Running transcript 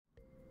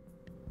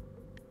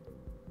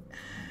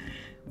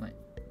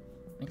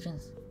Which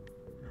is...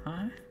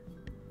 Huh?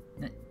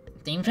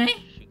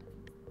 DJ?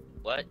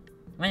 What?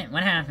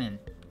 What happened?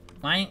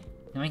 Why...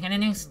 Do we get a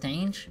new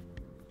stage?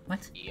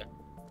 What? Yeah.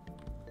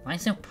 Why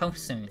is there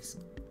posters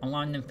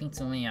along the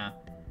pizzeria?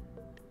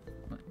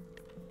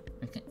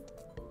 Okay.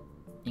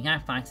 You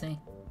got Foxy?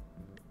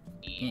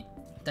 Yeah.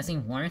 Does he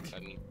work? I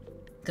mean...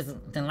 Because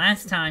the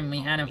last time we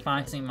had a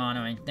Foxy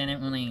model, it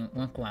didn't really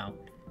work well.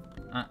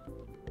 Oh,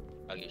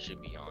 it should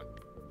be on.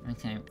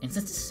 Okay. Is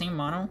this the same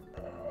model?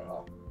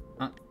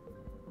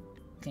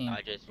 Okay.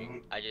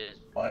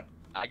 What?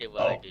 I did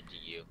what I did to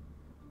you.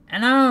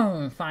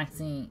 Hello,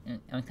 Foxy.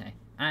 Okay.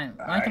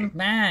 Welcome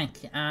back.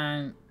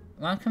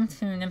 Welcome to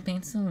the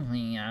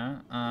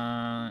pizzeria.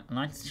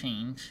 Let's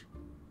change.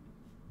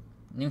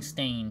 New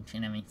stage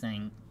and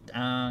everything.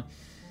 I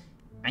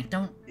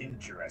don't...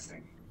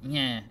 Interesting.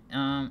 Yeah,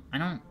 I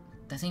don't...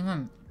 Does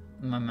anyone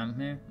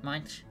remember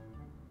much?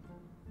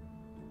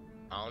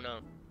 I don't know.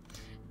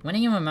 What do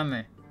you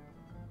remember?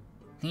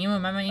 Do you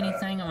remember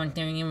anything, or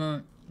do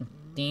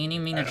you need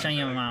me to show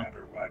you around?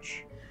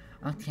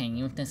 Okay,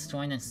 you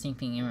destroyed the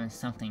CPU or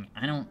something.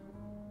 I don't...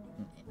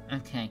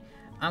 Okay.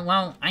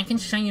 Well, I can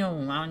show you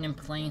around in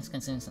place,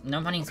 because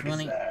nobody's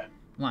really...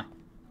 What?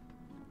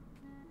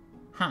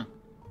 Huh.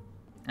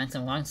 That's a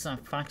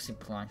ROCKSTAR FOXY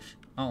plush.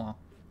 Oh well.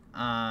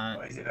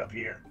 Why is it up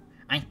here?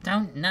 I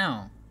don't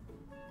know.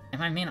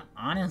 If I'm being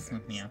honest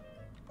with you.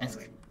 It's...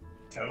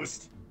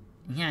 Toast?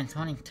 Yeah, it's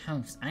only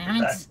toast. I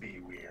haven't... That'd be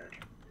weird.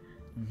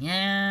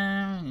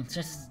 Yeah, it's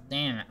just...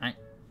 Damn it,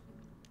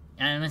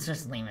 let's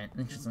just leave it.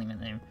 Let's just leave it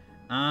there.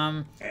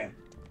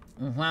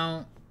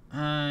 Well,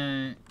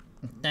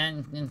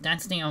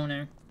 that's the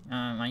owner.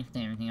 Right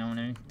there, the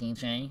owner,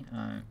 DJ.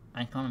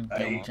 I call him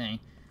DJ.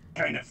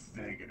 Kind of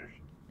figured.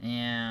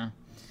 Yeah.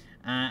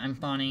 I'm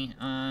Bonnie.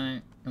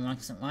 Why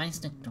is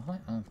the door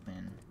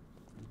open?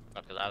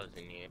 Because I was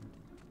in here.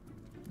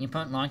 You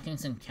put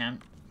lockers in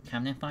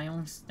cabinet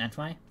files? That's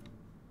why?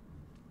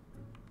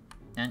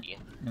 Yeah.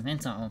 The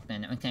vents are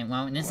open. Okay,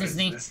 well, this is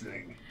the...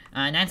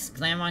 that's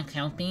Glamrock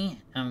Helpy,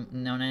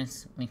 known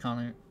as, we call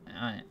her,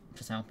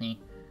 just Helpy.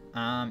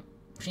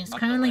 She's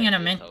currently in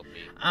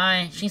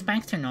a she's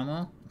back to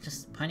normal.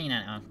 Just putting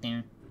that out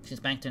there. She's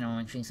back to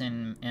normal. She's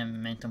in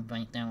mental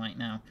breakdown right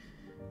now.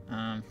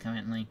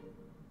 Currently.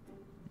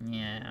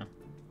 Yeah.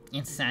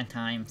 It's sad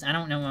times. I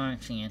don't know where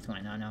she is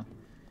right now, no.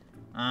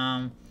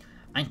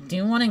 I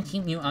do want to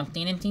keep you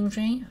updated,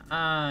 DJ.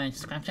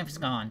 Scratchup's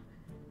gone.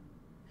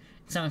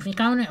 So if you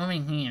go over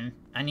here,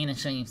 I need to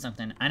show you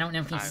something. I don't know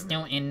if he's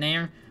still in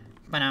there,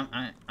 but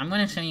I'm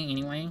gonna show you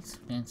anyways,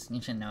 because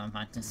you should know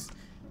about this.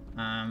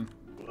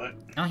 What?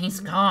 Oh,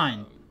 he's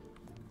gone.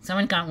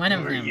 Someone got rid of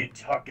him. What are you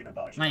talking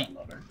about,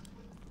 lover?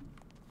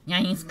 Yeah,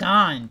 he's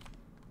gone.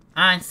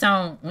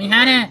 So we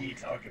had a...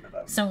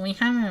 So we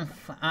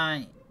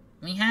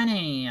had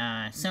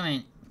a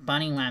certain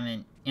body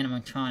rabbit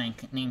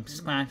animatronic named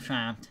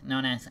Scratchtrap,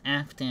 known as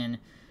Afton.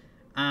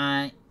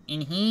 And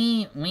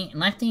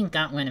Lefty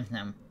got rid of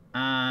them.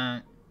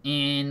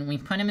 And we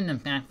put him in the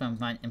bathroom,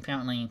 but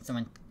apparently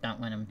someone got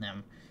rid of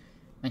them.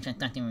 Which I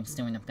thought they were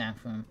still in the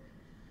bathroom.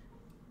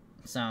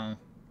 So,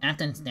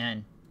 Afton's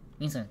dead.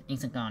 He's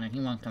a goner, he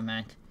won't come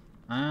back.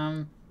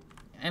 I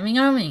mean,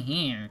 over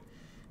here.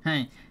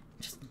 Hey,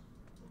 just...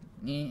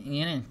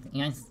 You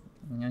guys,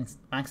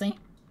 Foxy?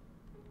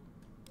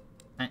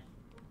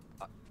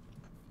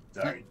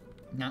 Sorry.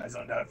 No. I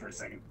zoned out for a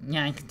second.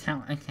 Yeah, I can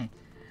tell, okay.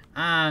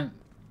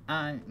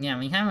 Yeah,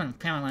 we have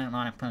apparently a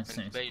lot of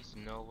posters. In space,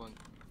 no one...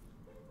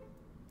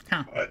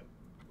 Huh. What?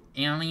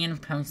 Alien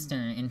poster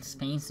in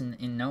space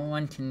and no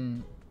one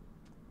can...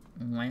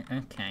 What?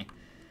 Okay.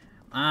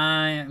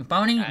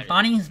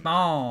 Bonnie's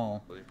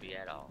Ball. Creepy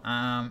at all.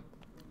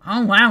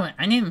 Oh wow,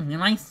 I didn't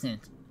realize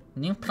it.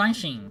 New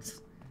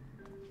plushings.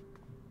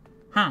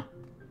 Huh.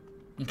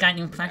 You got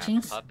new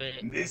plushings?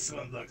 This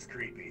one looks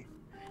creepy.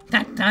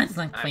 That does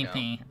look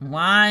creepy.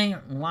 Why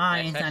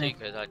is that? Especially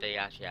because they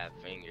actually have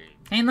fingers.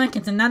 Hey look,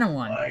 it's another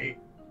one. Why?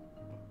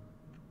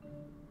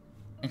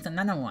 It's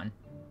another one.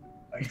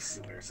 I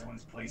swear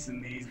someone's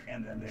placing these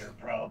and then they're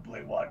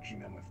probably watching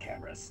them with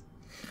cameras.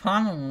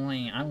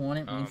 Probably. I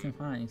wouldn't be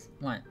surprised.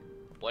 What?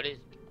 What is...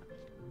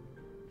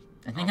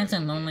 I think that's a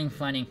Lonely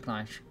Freddy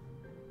plush.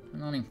 A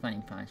Lonely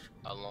Freddy plush.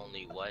 A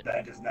Lonely what?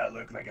 That does not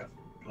look like a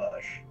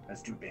plush.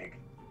 That's too big.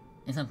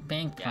 It's a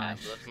big plush.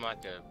 Yeah, it looks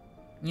like a...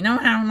 You know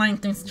how,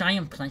 like, there's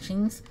giant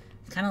plushings?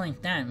 It's kinda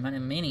like that, but a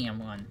medium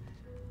one.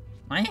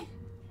 What?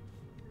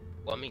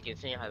 Well, I mean,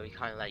 considering how we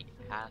kinda, like,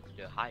 half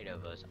the height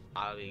of us,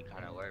 I'll be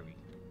kinda worried.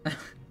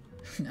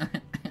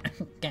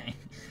 Okay.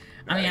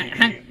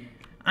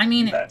 I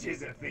mean... That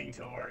is a thing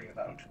to worry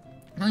about.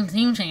 Well,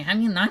 TJ, have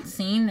you not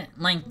seen,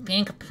 like,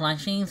 big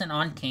plushies in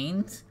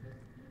arcades?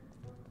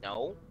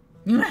 No.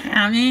 You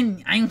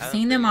haven't? I've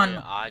seen them on...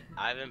 I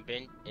haven't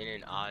been in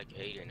an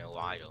arcade in a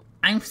while.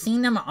 I've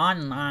seen them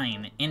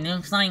online, and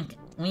it's like,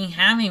 we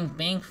have a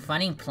big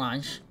funny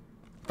plush,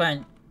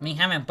 but we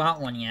haven't bought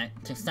one yet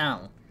to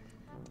sell.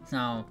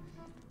 So,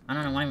 I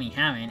don't know why we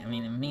haven't. I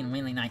mean, it'd be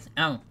really nice.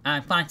 Oh,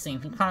 Foxy,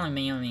 if you're calling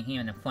me over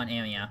here in the front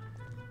area.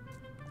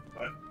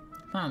 What?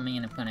 Follow me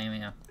in the front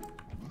area.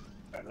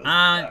 Are those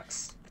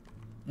ducks?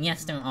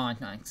 Yes, there are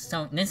ducks.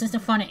 So, this is the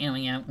front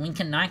area. We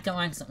cannot go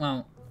on...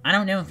 Well, I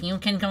don't know if you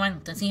can go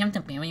on... Does he have the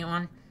barrier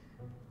on?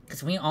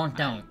 Because we all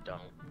don't.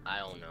 I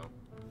don't know.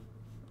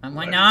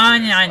 Why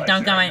no,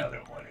 don't go in.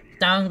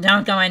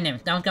 Don't go in there.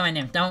 Don't go in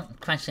there. Don't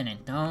question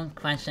it. Don't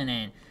question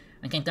it.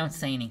 Okay, don't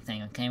say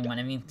anything, okay?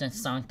 Whatever you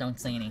just saw, don't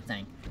say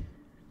anything.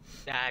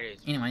 That is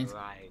anyways,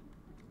 right.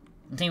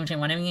 Okay,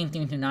 whatever you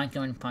do not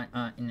go in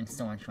the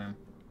storage room.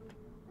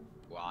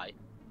 Why?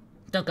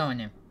 Don't go in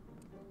there.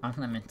 Off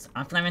limits.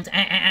 Off limits.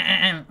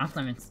 Off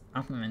limits.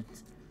 Off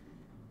limits.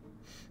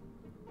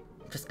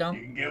 Just go.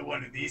 You can get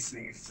one of these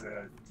things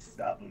to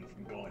stop them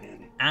from going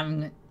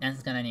in.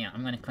 That's a good idea.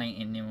 I'm gonna create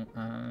a new,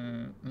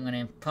 I'm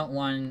gonna put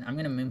one, I'm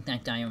gonna move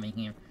that guy over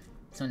here,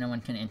 so no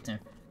one can enter.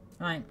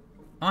 Alright.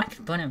 Oh, I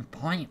could put a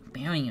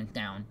barrier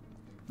down.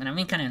 But I'm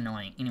being kinda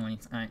annoying.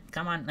 Anyways, alright,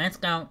 come on, let's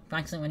go.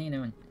 Foxy, what are you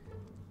doing?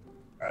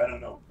 I don't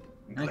know.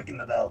 I'm clicking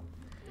the bell.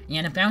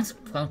 Yeah, the bell's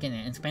broken.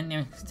 It's been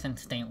there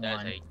since day one.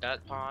 There's a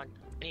duck pond.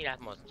 I need to have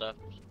more stuff,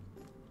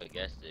 I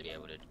guess, to be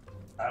able to...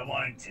 I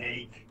want to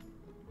take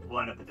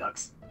one of the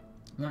ducks.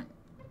 What?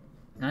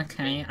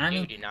 Okay, I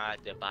mean... You do not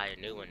have to buy a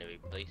new one to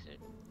replace it.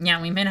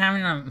 Yeah, we've been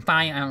having to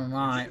buy a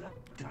lot.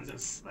 Tons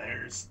of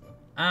spares.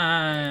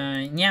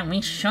 Yeah,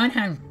 we should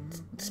have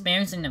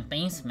spares in the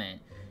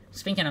basement.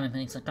 Speaking of the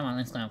basement, come on,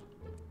 let's go.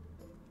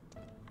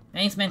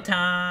 Basement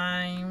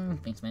time!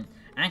 Basement.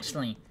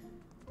 Actually,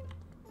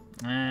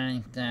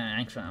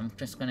 actually, I'm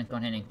just gonna go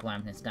ahead and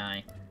grab this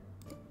guy.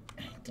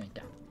 There we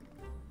go.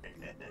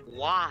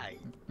 Why?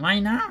 Why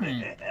not?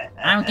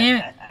 I'll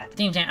get,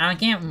 DJ, I'll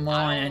get more.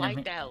 I don't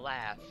like that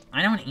laugh.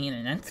 I don't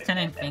either. That's kind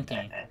of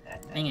thinking.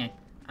 Okay.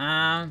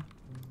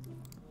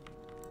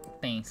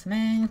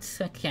 Basement.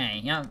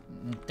 Okay. Yep.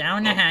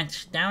 Down the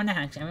hatch. Down the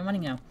hatch. Everybody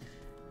go.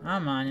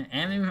 Come on.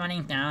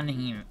 Everybody down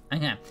here.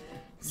 Okay.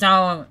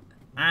 So,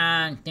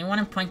 they want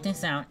to point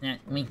this out that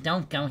we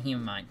don't go here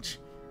much.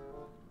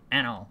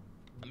 At all.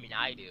 I mean,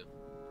 I do.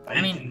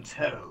 I mean, can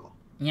tell.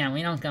 Yeah,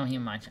 we don't go here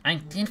much. I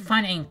did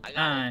find a, I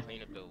gotta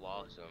clean up the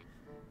walls, so...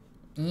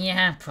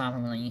 Yeah,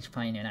 probably. You should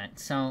probably do that.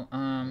 So,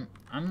 I'm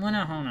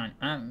gonna, hold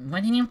on.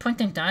 Where did you put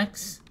the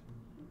ducks?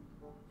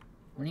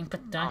 Where did you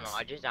put ducks?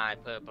 I don't know, I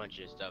put a bunch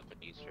of stuff in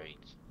these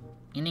crates.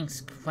 In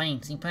these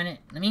crates, you put it,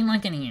 let me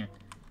look in here.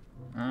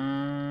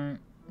 No,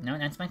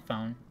 that's my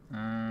phone.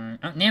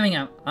 Oh, there we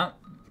go. Oh,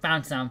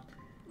 found some.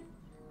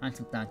 Found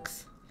some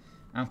ducks.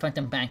 I'll put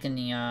them back in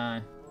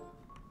the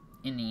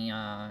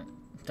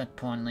duck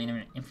pond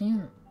later. If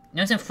you...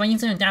 There's a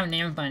freezer down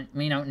there, but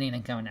we don't need to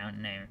go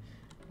down there.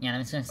 Yeah,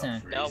 that's just No,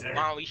 why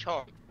don't we show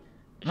him?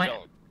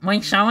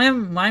 We show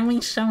him? Why we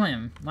show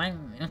him? Why...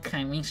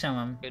 Okay, we show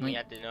him. We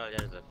have to know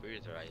there's a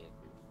freezer right here.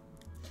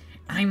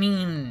 I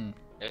mean...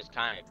 There's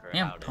kind of crowded.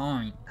 Yeah,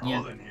 point.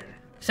 Yeah. In here.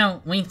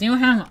 So, we do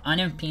have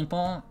other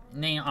people.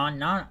 They are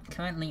not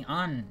currently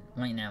on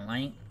right now,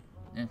 right?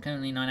 They're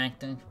currently not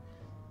active.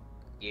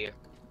 Yeah.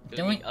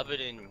 Other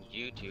than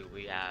YouTube,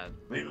 we have...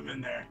 Leave them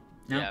in there.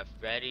 We have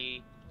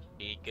Freddy,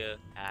 Pika,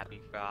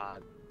 Happy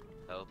Frog,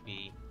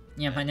 Sophie.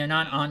 Yeah, but they're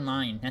not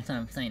online. That's what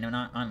I'm saying. They're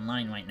not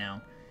online right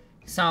now.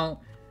 So,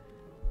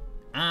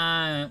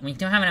 we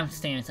do have it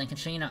upstairs. I can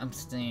show you the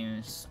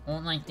upstairs. Or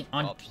like the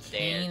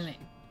arcade.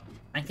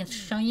 I can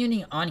show you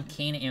the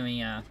arcade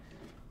area.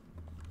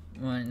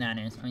 What that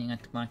is. Oh, you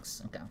got the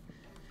box. Okay.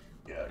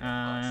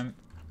 Yeah,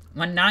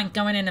 we're not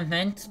going in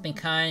events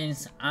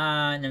because,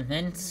 the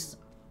events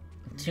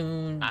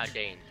too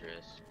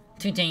dangerous.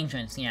 Too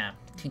dangerous, yeah.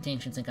 Too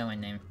dangerous to go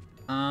in there.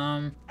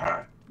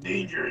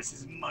 Dangerous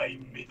is my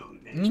middle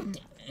name.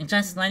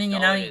 Just letting you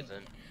know,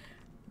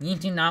 you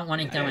do not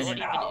want to go in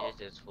there. What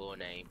even is his full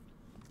name?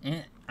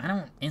 I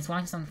don't, it's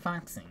ROCKSTAR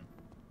FOXY.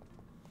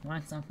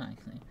 ROCKSTAR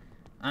FOXY.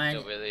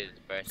 So really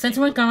since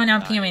we're going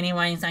up here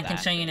anyways, I can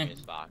show you the...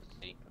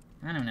 Foxy.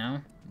 I don't know.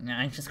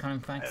 I just call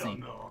him Foxy. I don't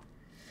know.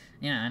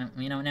 Yeah,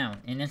 we don't know.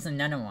 And there's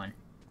another one.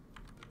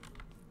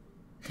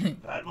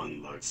 That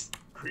one looks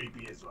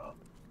creepy as well.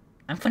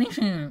 I'm pretty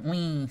sure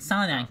we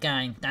saw that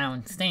guy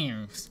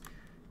downstairs.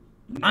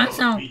 No,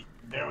 also,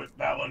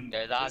 that one.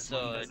 There's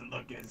also one doesn't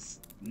look as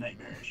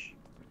nightmarish.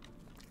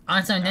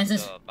 Also, this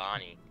is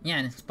Bonnie.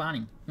 Yeah, it's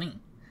Bonnie. Me.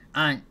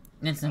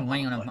 This is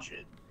way on a. No,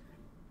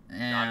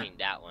 I mean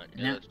that one.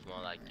 It looks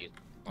more like you.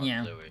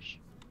 Yeah. Bluish.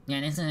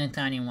 Yeah, this is a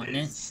tiny one.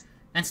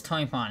 That's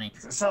Toy Bonnie.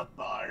 It's a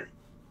bar.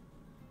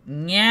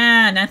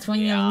 Yeah, that's where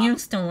you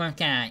used to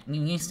work at.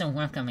 You used to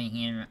work over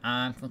here,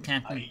 for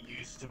Captain. I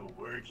used to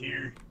work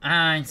here.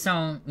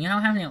 So, you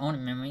don't have any old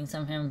memories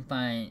of him,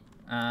 but,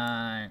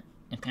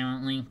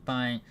 apparently,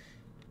 but,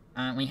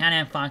 we had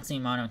a Foxy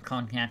model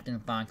called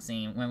Captain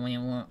Foxy, when we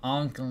were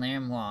all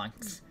glam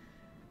rocks.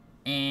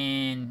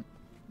 And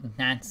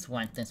that's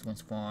what this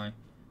was for.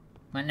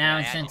 But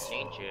now, since...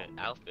 change your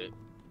outfit.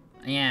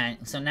 Yeah,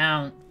 so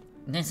now,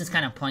 this is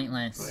kind of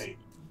pointless. Wait.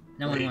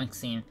 No one likes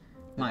seeing.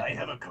 What? Did I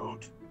have a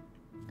coat?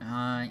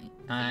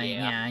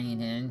 Yeah, you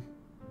did.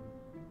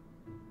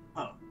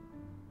 Oh.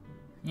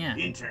 Yeah.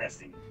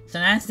 Interesting. So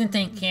that's the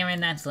thing, Karen,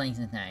 that's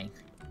laser tag.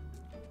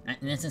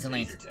 This is a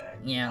Laser laser. tag.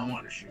 Yeah. I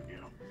want to shoot you.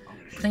 I'm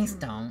gonna shoot Please you.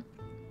 don't.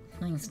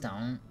 Please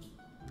don't.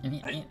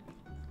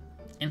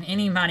 If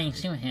anybody,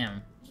 shoot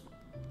him.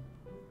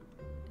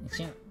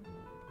 Shoot.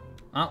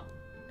 Oh.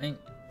 I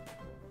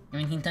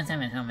mean, he does have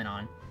a helmet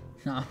on.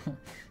 So.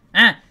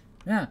 Ah!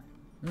 No!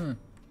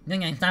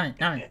 Okay, stop it,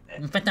 stop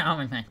it. Put the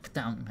helmet back, put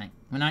the helmet back.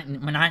 We're not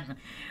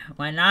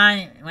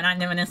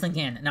doing this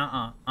again.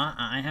 No,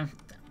 I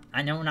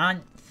do not.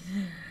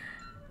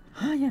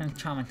 I am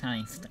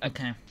traumatized.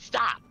 Okay.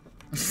 Stop!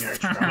 You're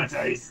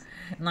traumatized.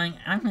 Like,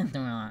 I've been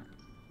through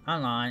a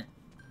lot.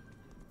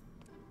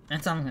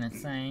 That's all I'm gonna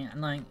say.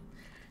 Like,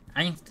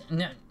 I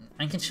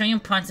can show you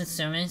parts of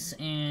service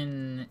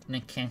in the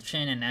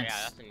kitchen, and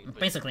that's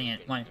basically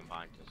it. Like,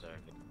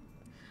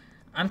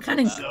 I'm kind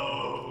of.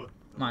 So,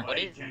 What? why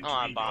is- can't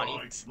oh, we Bonnie.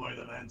 go explore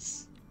the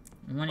vents?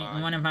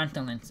 What about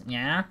the lens?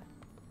 Yeah?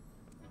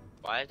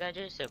 Why is that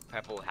just a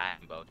purple hat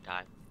and bow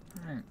tie?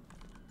 Alright.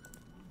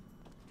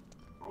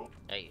 Oh,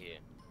 Right here.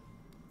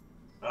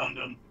 found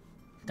him.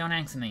 Don't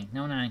ask me.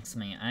 Don't ask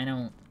me.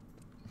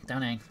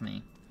 Don't ask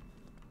me.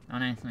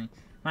 Don't ask me.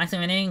 Foxy,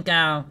 we didn't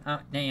go. Oh,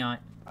 there you are.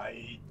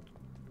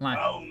 What?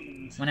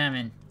 What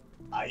happened?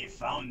 I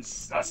found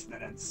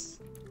sustenance.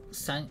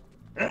 Son?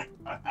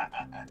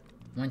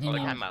 What did Oh, you...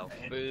 time out.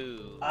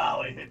 Boo.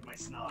 Oh, I hit my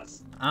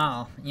snaz.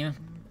 Oh, you...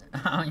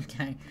 Oh,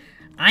 okay.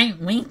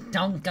 We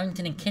don't go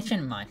to the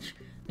kitchen much.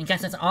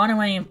 Because it's all the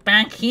way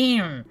back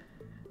here.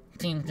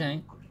 Team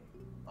J.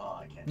 Oh,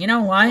 I can't. You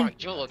know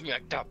what? You're looking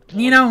like that.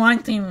 You know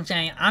what, Team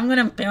J? I'm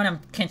gonna build a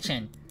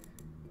kitchen.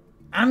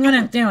 I'm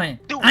gonna do it.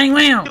 I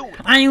will.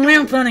 I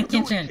will build a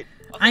kitchen.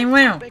 I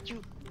will.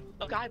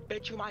 I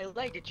bet you my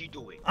leg that you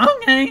do it.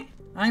 Okay.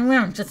 I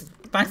will. Just,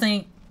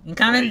 Foxy, you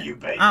coming? Hey, you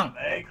bet Oh. your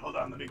leg. Hold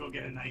on, let me go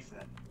get a knife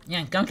then.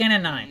 Yeah, go get a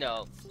knife.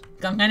 No.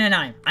 Go get a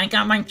knife. I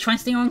got my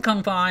trusty old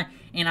bar,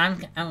 and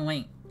I'm... Oh,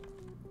 wait.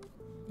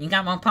 You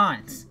got more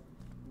parts.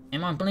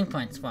 And more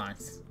blueprints for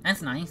us.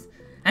 That's nice.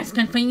 That's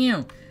good for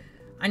you.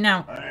 I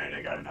know. Alright,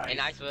 I got a knife.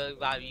 And I swear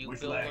about you Which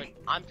build leg? one.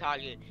 I'm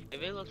talking.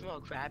 If it looks more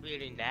crappier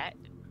than that,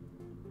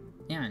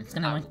 Yeah, it's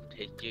I gonna will look...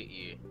 take your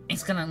ear.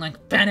 It's gonna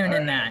look better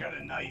than Alright, I that.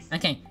 got a knife.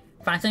 Okay,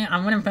 Foxy,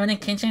 I'm gonna build a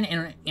kitchen,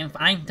 and if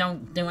I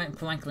don't do it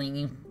correctly,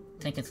 you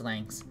take its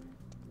legs.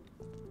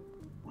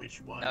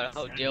 Which one? No, the It's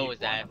whole gonna deal be was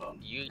one that of them.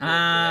 you do it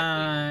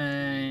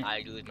correctly,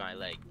 I lose my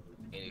leg.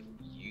 And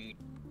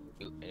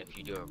if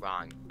you do it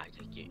wrong, I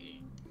take your ear.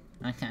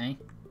 Okay.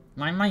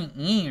 Why my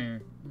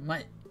ear?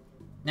 What?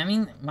 I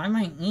mean, why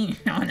my ear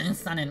all of a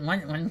sudden?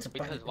 What's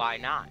Because why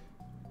not?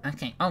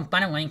 Okay. Oh,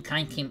 by the way,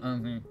 Kai came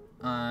over.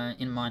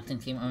 In Martin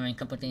came over a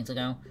couple days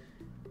ago.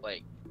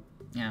 Wait.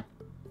 Yeah.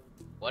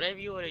 What if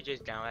you would have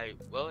just downright?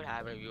 What would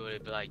happen if you would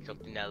have been like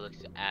something that looks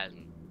as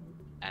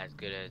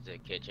good as the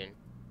kitchen?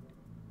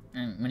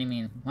 What do you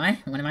mean? What?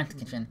 What about the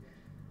kitchen?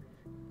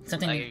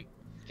 Something. Like,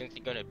 since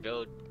you're gonna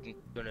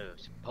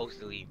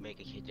supposedly make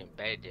a kitchen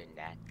better than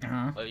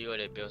that. What if you would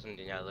have built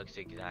something that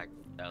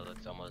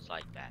looks almost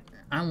like that?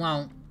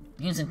 Well,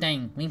 here's the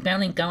thing. We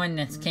barely go in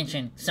this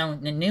kitchen, so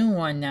the new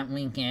one that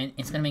we get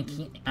is gonna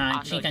be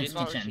Also, Chica's just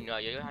want to let kitchen. you know,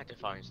 you're gonna have to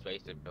find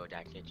space to build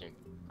that kitchen.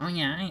 Oh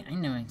yeah, I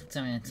know it's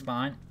a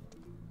spot.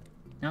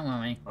 Don't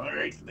worry.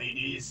 Alright,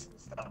 ladies,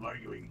 stop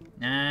arguing.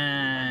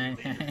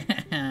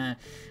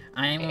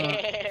 I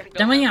will.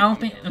 Then we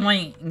open.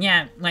 Wait,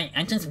 yeah, wait.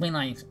 I just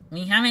realized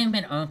we haven't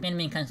been open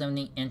because of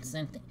the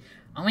incident.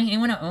 Are we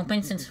able to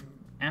open since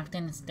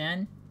Afton's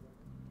dead?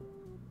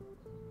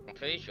 I'm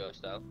pretty sure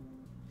so.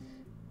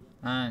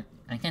 I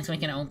guess we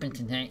can open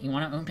today. You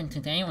want to open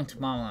today or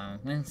tomorrow?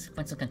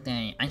 What's a good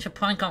day? I should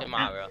probably call.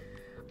 Tomorrow.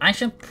 I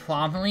should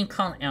probably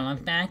call Ella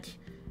back.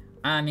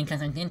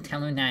 Because I did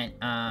tell her that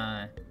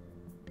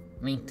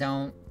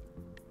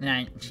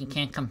that she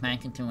can't come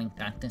back until we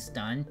got this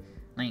done.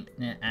 Like,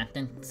 the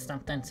Afton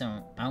stuff done,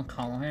 so I'll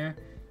call her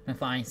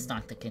before I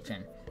start the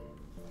kitchen.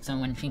 So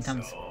when she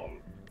comes... So,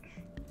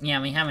 yeah,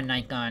 we have a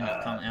night guard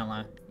called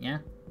Ella, yeah?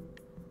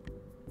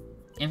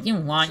 If you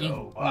want,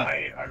 so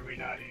why are we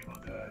not able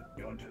to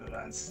go into the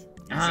vents?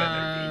 You said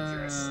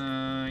they're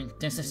dangerous.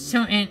 There's a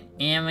certain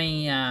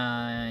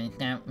area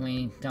that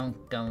we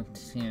don't go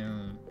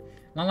to.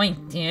 Well, we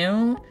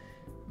do,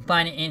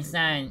 but it's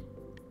that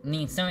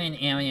the certain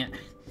area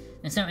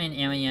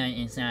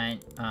is that,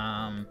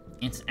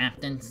 it's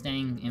Afton's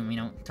thing, and we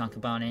don't talk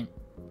about it.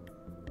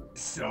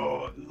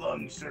 So,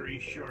 long story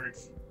short,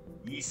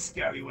 ye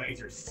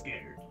scallywags are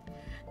scared.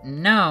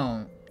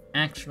 No,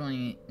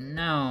 actually,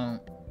 no.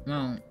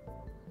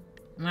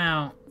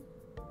 Well,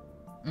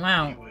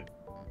 You would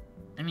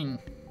I mean,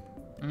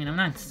 I'm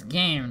not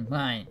scared,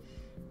 but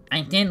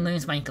I did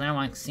lose my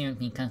Glamrock suit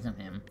because of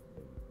him.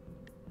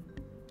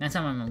 That's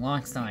how I'm a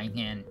rockstar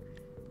again.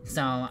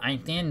 So, I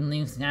did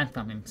lose that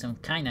from him, so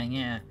kinda,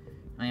 yeah,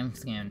 I am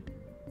scared.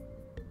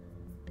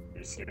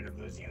 You're scared of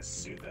losing a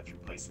suit that's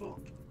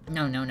replaceable?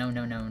 No.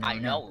 I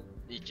know.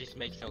 It just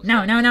makes no sense.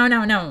 No.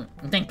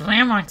 The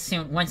Glamrock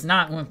suit was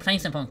not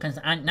replaceable because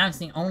that's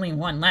the only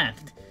one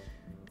left.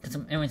 Because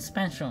it was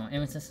special. It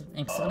was an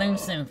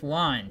exclusive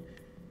one.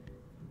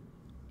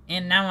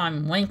 And now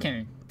I'm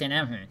weaker than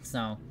ever,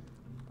 so...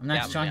 I'm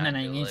not strong that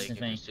I used to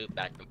be. Soup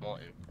back to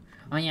Morton.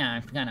 Oh yeah,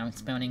 I forgot I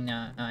was building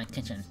the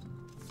kitchen.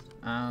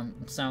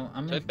 So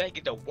I'm gonna make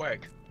it to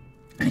work.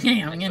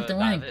 Okay, I'm gonna do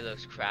it. If it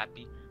looks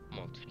crappy, I'm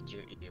gonna take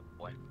your ear,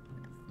 boy.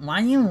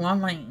 Why do you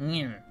want my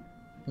ear?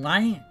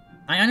 Why?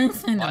 I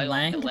understand the Why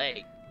leg. want the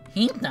leg.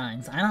 He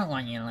does. I don't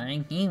want your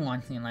leg. He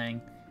wants your leg.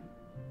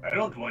 I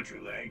don't want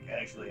your leg.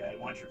 Actually, I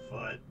want your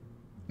foot.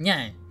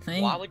 Yeah.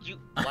 See? Why would you?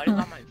 Why do you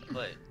want my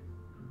foot?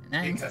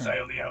 Because I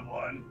only have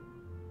one.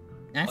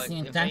 That's but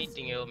if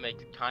anything, it'll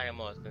make kind of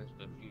more sense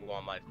if you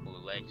want my full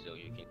leg, so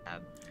you can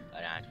have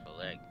an actual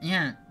leg.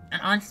 Yeah,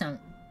 and also,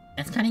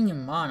 it's cutting your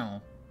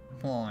model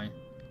for.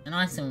 And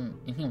also,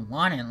 if you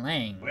want a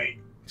leg,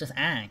 just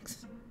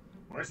ask.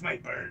 Where's my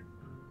bird?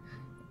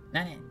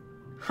 That is,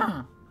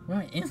 huh?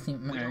 Where is the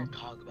bird? We don't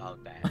talk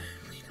about that.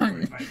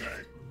 Where's my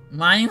bird?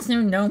 Why is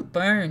there no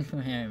bird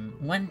for him?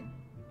 What?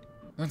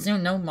 Was there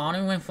no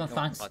model with for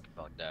Fox? We don't talk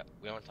about that.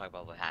 We don't talk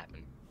about what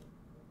happened.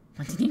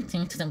 What did you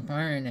do to the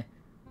bird?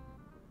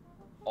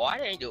 Oh, I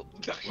didn't do it.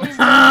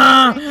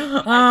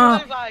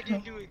 I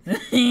didn't do it.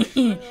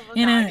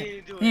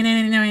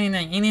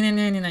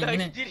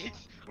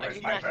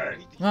 Where's my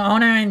bird? We'll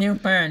order a new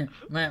bird.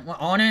 We'll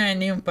order a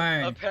new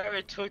bird. A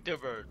parrot took the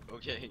bird,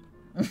 okay?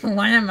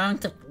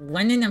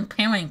 When did the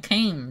parrot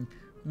came?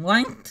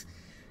 What?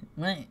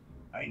 What?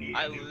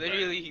 I was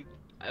literally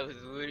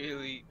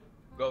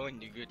going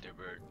to get the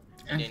bird.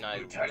 And then I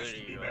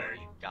literally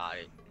got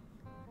it.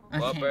 Okay.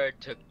 What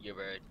bird took your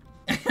bird?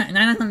 And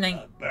that doesn't make...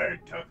 A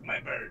bird took my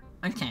bird.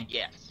 Okay.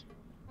 Yes.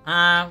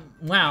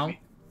 Well...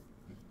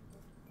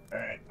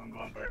 Alright, I'm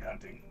going bird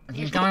hunting.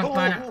 You're going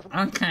bird...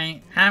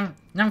 Okay.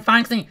 No,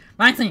 Foxy!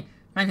 Foxy!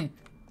 Foxy!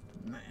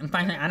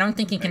 I don't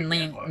think you can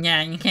leave.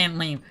 Yeah, you can't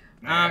leave.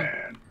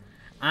 Man,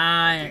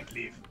 I can't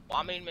leave.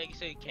 Want me to make it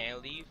so you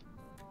can't leave?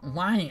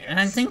 Why? Yes. And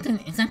I think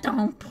that... Is that the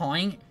whole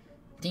point?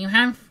 Do you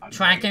have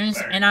trackers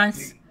in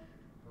us?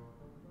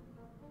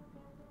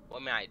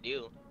 What may I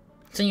do?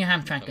 So you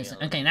have trackers.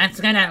 Okay, that's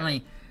good at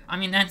least. I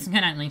mean, that's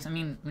good at least. I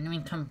mean, when we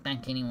come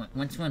back anyway,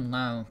 once we're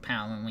low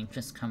power, we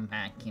just come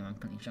back here, I'm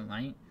pretty sure,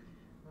 right?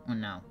 Or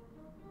no?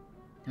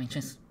 Do we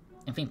just...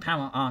 If we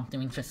power off, do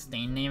we just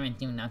stand there and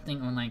do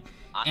nothing? Or like...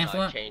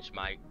 Also, I changed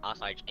my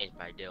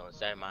deal.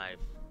 Instead of my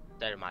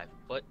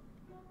foot,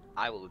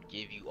 I will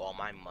give you all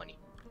my money.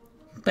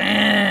 But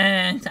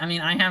I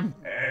mean, I have...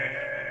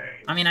 Hey,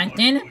 I mean,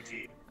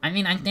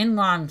 I did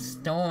rob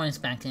stores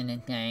back in the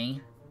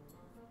day.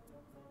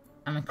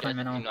 I'm a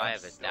criminal. You know, I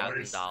have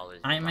 $1,000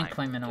 I'm a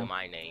criminal. to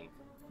my name.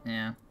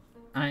 Yeah.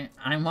 I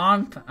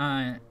rob,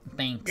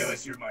 banks. give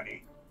us your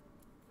money.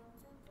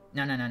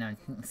 No.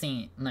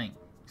 See, like,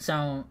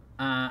 so,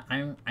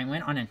 I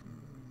went on a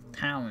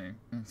tower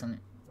and something.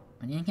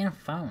 Where did you get a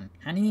phone?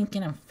 How did you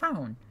get a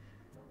phone?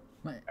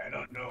 What? I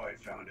don't know, I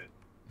found it.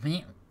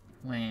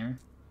 Where?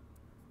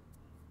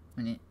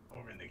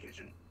 Over in the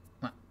kitchen.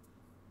 What?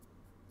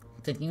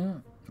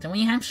 Do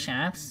we have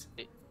chefs?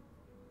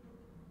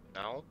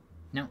 No.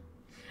 No.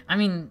 I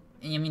mean,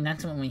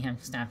 that's what we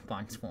have staff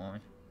bots for.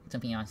 To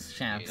be our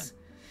chefs.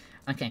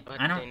 Yeah. Okay, but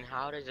I don't... then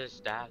how does a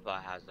staff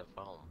bot has the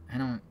phone? I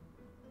don't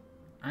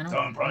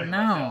Someone probably left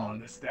know. it on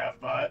the staff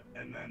bot,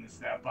 and then the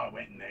staff bot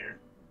went in there.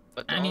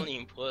 But the only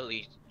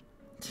employees...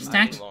 but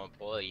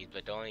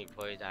the only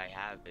employees I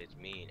have is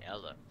me and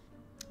Ella.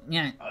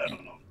 Yeah. I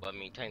don't know. Well, I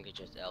mean, technically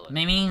just Ella.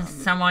 Maybe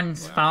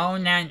someone's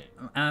phone that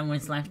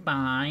was left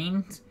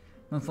behind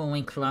before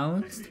we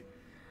closed.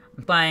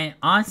 Maybe. But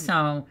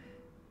also,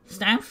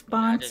 staff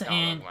bots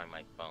and...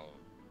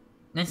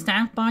 The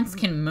staff bots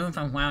can move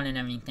around and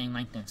everything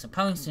like they're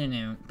supposed to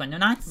do, but they're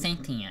not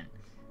sentient.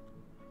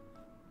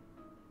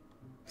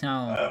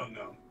 So,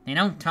 they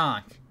don't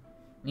talk.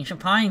 We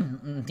should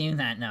probably do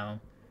that though.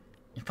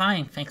 We should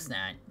probably fix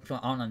that for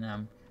all of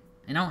them.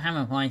 They don't have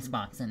a voice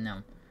box in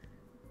them.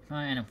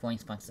 Probably had a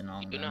voice box in all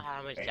of them. You know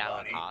how much that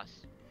would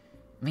cost?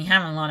 We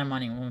have a lot of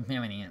money, we're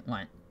doing it.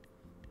 What?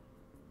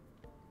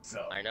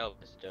 So I know,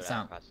 but still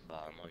that costs a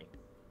lot of money.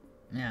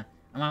 Yeah.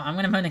 Well, I'm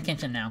gonna put the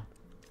kitchen now.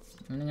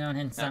 I'm gonna go ahead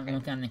and start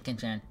working on the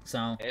kitchen,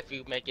 so... If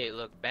you make it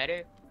look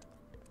better,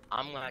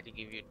 I'm gonna have to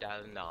give you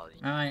 $1,000.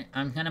 Alright,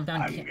 I'm gonna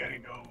build... I'm gonna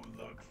go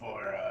look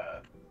for,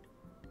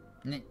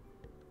 I'm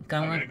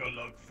gonna go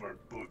look for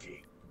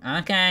booty.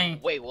 Okay.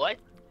 Wait, what?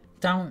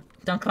 Don't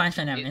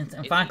question him. It's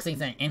Foxy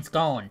thing. It's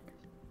gold.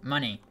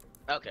 Money.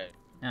 Okay.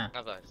 Yeah. I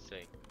was about to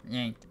say.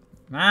 Yeah.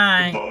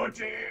 Bye.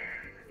 Booty!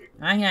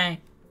 Okay.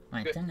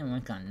 Wait, time to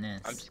work on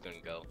this. I'm just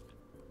gonna go.